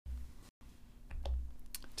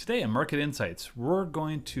Today on Market Insights, we're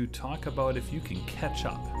going to talk about if you can catch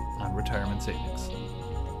up on retirement savings.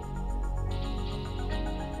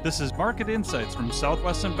 This is Market Insights from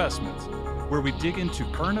Southwest Investments, where we dig into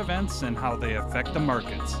current events and how they affect the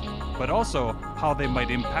markets, but also how they might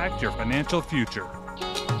impact your financial future.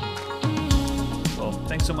 Well,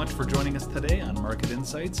 thanks so much for joining us today on Market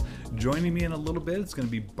Insights. Joining me in a little bit, it's going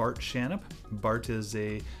to be Bart Shanup. Bart is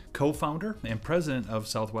a co-founder and president of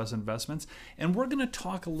Southwest Investments, and we're going to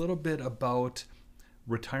talk a little bit about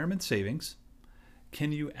retirement savings.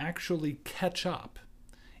 Can you actually catch up?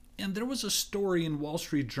 And there was a story in Wall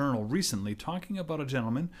Street Journal recently talking about a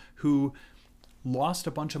gentleman who lost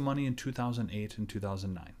a bunch of money in 2008 and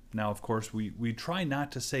 2009. Now, of course, we try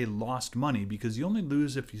not to say lost money because you only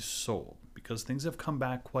lose if you sold, because things have come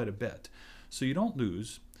back quite a bit. So you don't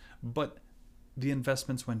lose, but the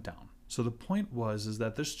investments went down. So the point is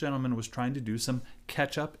that this gentleman was trying to do some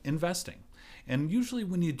catch-up investing. And usually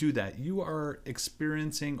when you do that, you are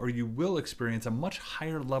experiencing, or you will experience, a much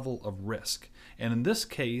higher level of risk. And in this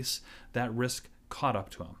case, that risk caught up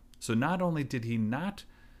to him. So not only did he not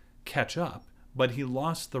catch up, but he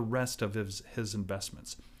lost the rest of his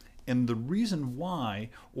investments. And the reason why,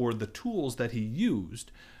 or the tools that he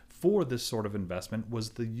used for this sort of investment,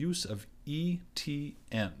 was the use of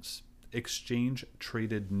ETNs, exchange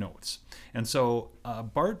traded notes. And so,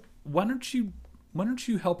 Bart, why don't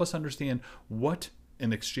you help us understand what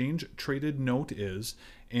an exchange traded note is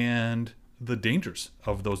and the dangers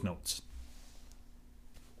of those notes?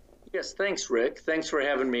 Yes, thanks, Rick. Thanks for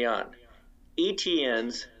having me on.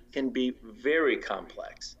 ETNs can be very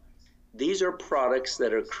complex. These are products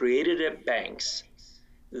that are created at banks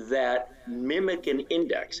that mimic an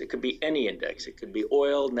index. It could be any index. It could be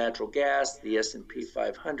oil, natural gas, the S&P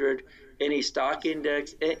 500, any stock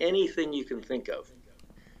index, anything you can think of.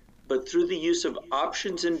 But through the use of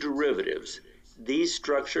options and derivatives, these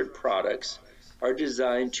structured products are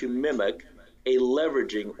designed to mimic a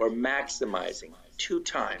leveraging or maximizing 2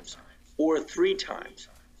 times or 3 times,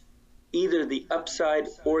 either the upside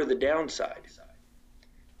or the downside.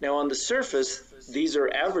 Now, on the surface, these are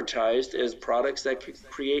advertised as products that can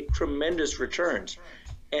create tremendous returns,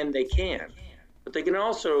 and they can, but they can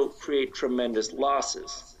also create tremendous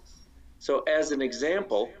losses. So as an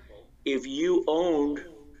example, if you owned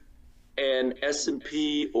an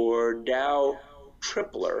S&P or Dow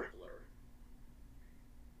tripler,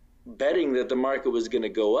 betting that the market was going to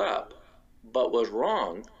go up, but was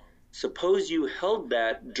wrong, suppose you held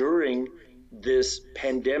that during this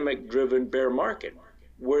pandemic-driven bear market,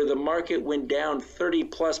 where the market went down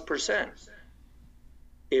 30+%.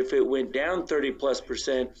 If it went down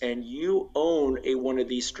 30+% and you own one of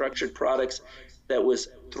these structured products that was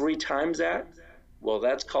 3 times that, well,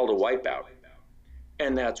 that's called a wipeout.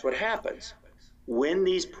 And that's what happens. When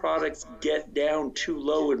these products get down too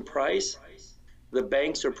low in price, the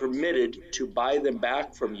banks are permitted to buy them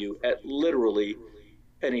back from you at literally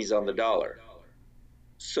pennies on the dollar.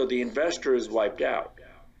 So the investor is wiped out.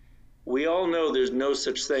 We all know there's no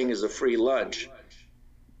such thing as a free lunch,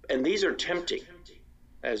 and these are tempting.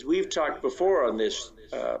 As we've talked before on this,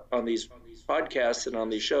 on these podcasts and on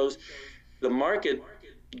these shows, the market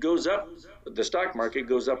goes up, the stock market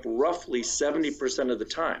goes up roughly 70% of the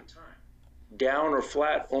time, down or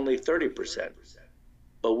flat only 30%.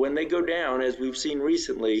 But when they go down, as we've seen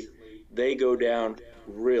recently, they go down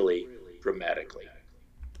really dramatically.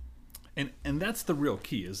 And that's the real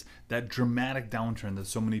key, is that dramatic downturn that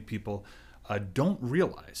so many people don't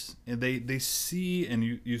realize. And they see, and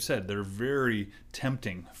you said they're very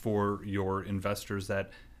tempting for your investors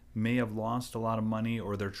that may have lost a lot of money,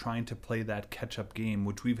 or they're trying to play that catch-up game,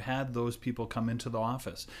 which we've had those people come into the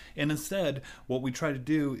office. And instead, what we try to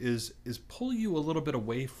do is pull you a little bit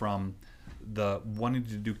away from the wanting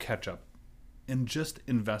to do catch-up and just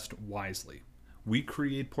invest wisely. We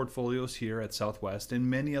create portfolios here at Southwest, and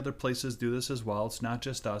many other places do this as well. It's not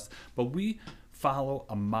just us, but we follow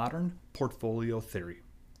a modern portfolio theory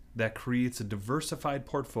that creates a diversified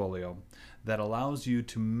portfolio that allows you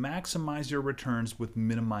to maximize your returns with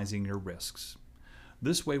minimizing your risks.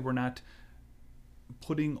 This way, we're not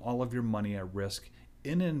putting all of your money at risk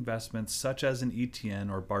in investments such as an ETN,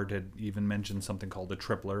 or Bart had even mentioned something called a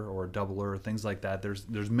tripler or a doubler, or things like that.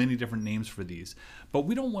 There's many different names for these. But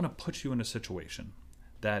we don't want to put you in a situation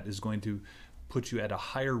that is going to put you at a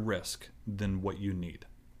higher risk than what you need.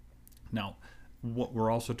 Now, what we're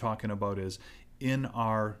also talking about is, in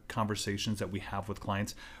our conversations that we have with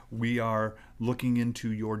clients, we are looking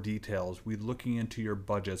into your details, we're looking into your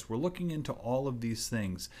budgets, we're looking into all of these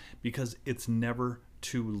things, because it's never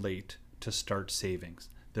too late to start savings.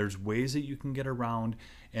 There's ways that you can get around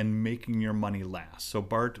and making your money last. So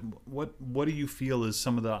Bart, what do you feel is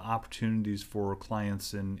some of the opportunities for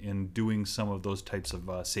clients in doing some of those types of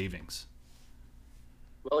savings?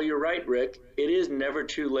 Well, you're right, Rick. It is never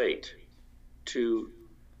too late to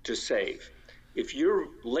save. If you're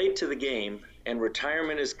late to the game and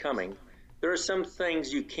retirement is coming, there are some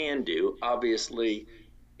things you can do, obviously,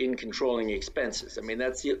 in controlling expenses. I mean,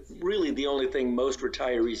 that's really the only thing most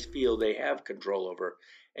retirees feel they have control over,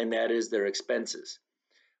 and that is their expenses.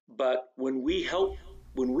 But when we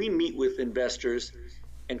meet with investors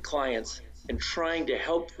and clients and trying to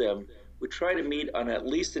help them, we try to meet on at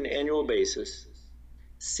least an annual basis,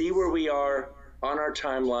 see where we are on our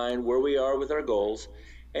timeline, where we are with our goals,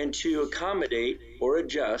 and to accommodate or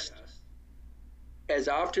adjust as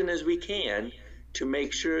often as we can to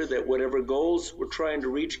make sure that whatever goals we're trying to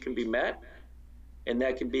reach can be met. And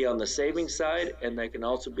that can be on the savings side, and that can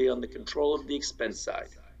also be on the control of the expense side.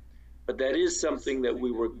 But that is something that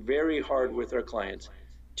we work very hard with our clients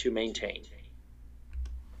to maintain.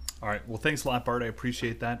 All right. Well, thanks a lot, Bart. I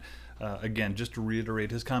appreciate that. Again, just to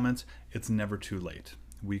reiterate his comments, it's never too late.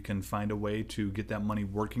 We can find a way to get that money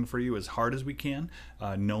working for you as hard as we can.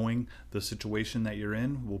 Knowing the situation that you're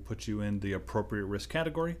in, we'll put you in the appropriate risk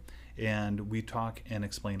category, and we talk and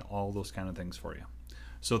explain all those kind of things for you.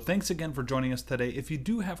 So thanks again for joining us today. If you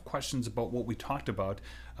do have questions about what we talked about,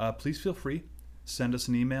 please feel free. Send us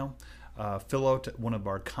an email. Fill out one of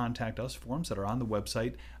our Contact Us forms that are on the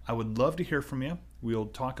website. I would love to hear from you. We'll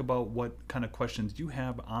talk about what kind of questions you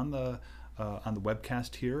have on the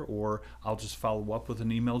webcast here, or I'll just follow up with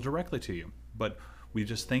an email directly to you. But we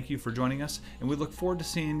just thank you for joining us, and we look forward to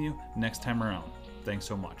seeing you next time around. Thanks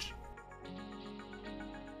so much.